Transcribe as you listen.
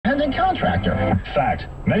independent contractor. Fact.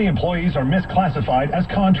 Many employees are misclassified as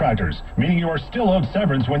contractors, meaning you are still owed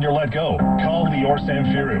severance when you're let go. Call Lior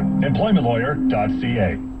Samfiru,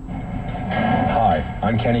 employmentlawyer.ca. Hi,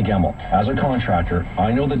 I'm Kenny Gemmel. As a contractor,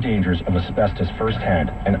 I know the dangers of asbestos firsthand,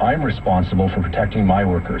 and I'm responsible for protecting my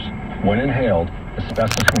workers. When inhaled,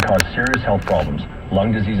 asbestos can cause serious health problems,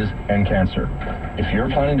 lung diseases, and cancer. If you're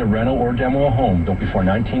planning to reno or demo a home built before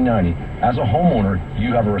 1990, as a homeowner,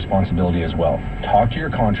 you have a responsibility as well. Talk to your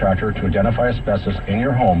contractor to identify asbestos in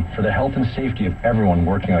your home for the health and safety of everyone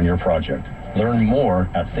working on your project. Learn more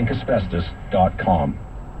at thinkasbestos.com.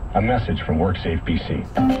 A message from WorkSafe BC.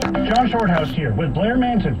 John Shorthouse here with Blair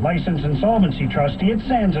Manton, licensed insolvency trustee at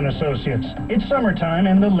Sands & Associates. It's summertime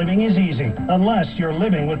and the living is easy, unless you're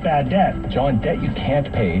living with bad debt. John, debt you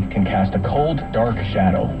can't pay can cast a cold, dark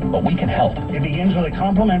shadow, but we can help. It begins with a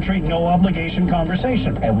complimentary, no-obligation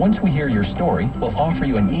conversation. And once we hear your story, we'll offer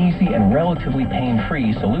you an easy and relatively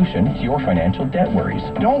pain-free solution to your financial debt worries.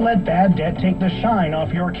 Don't let bad debt take the shine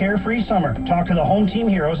off your carefree summer. Talk to the home team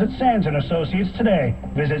heroes at Sands & Associates today.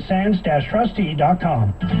 Visit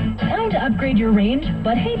sands-trustee.com. Time to upgrade your range,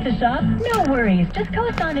 but hate to shop? No worries. Just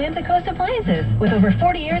coast on into Coast Appliances. With over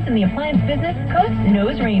 40 years in the appliance business, Coast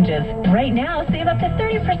knows ranges. Right now, save up to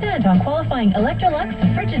 30% on qualifying Electrolux,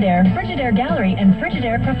 Frigidaire, Frigidaire Gallery, and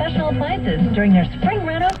Frigidaire Professional Appliances during their Spring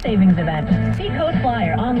Reno Savings Event. See Coast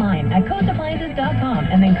Flyer online at coastappliances.com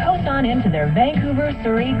and then coast on into their Vancouver,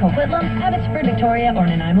 Surrey, Coquitlam, Abbotsford, Victoria, or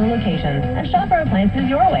Nanaimo locations and shop our appliances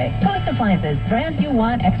your way. Coast Appliances, brands you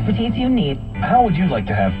want, expertise you need. How would you like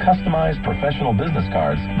to have customized professional business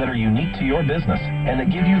cards that are unique to your business and that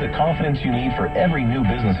give you the confidence you need for every new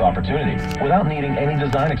business opportunity without needing any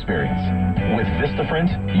design experience? With Vistaprint,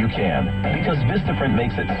 you can, because Vistaprint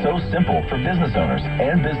makes it so simple for business owners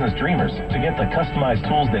and business dreamers to get the customized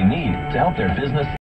tools they need to help their business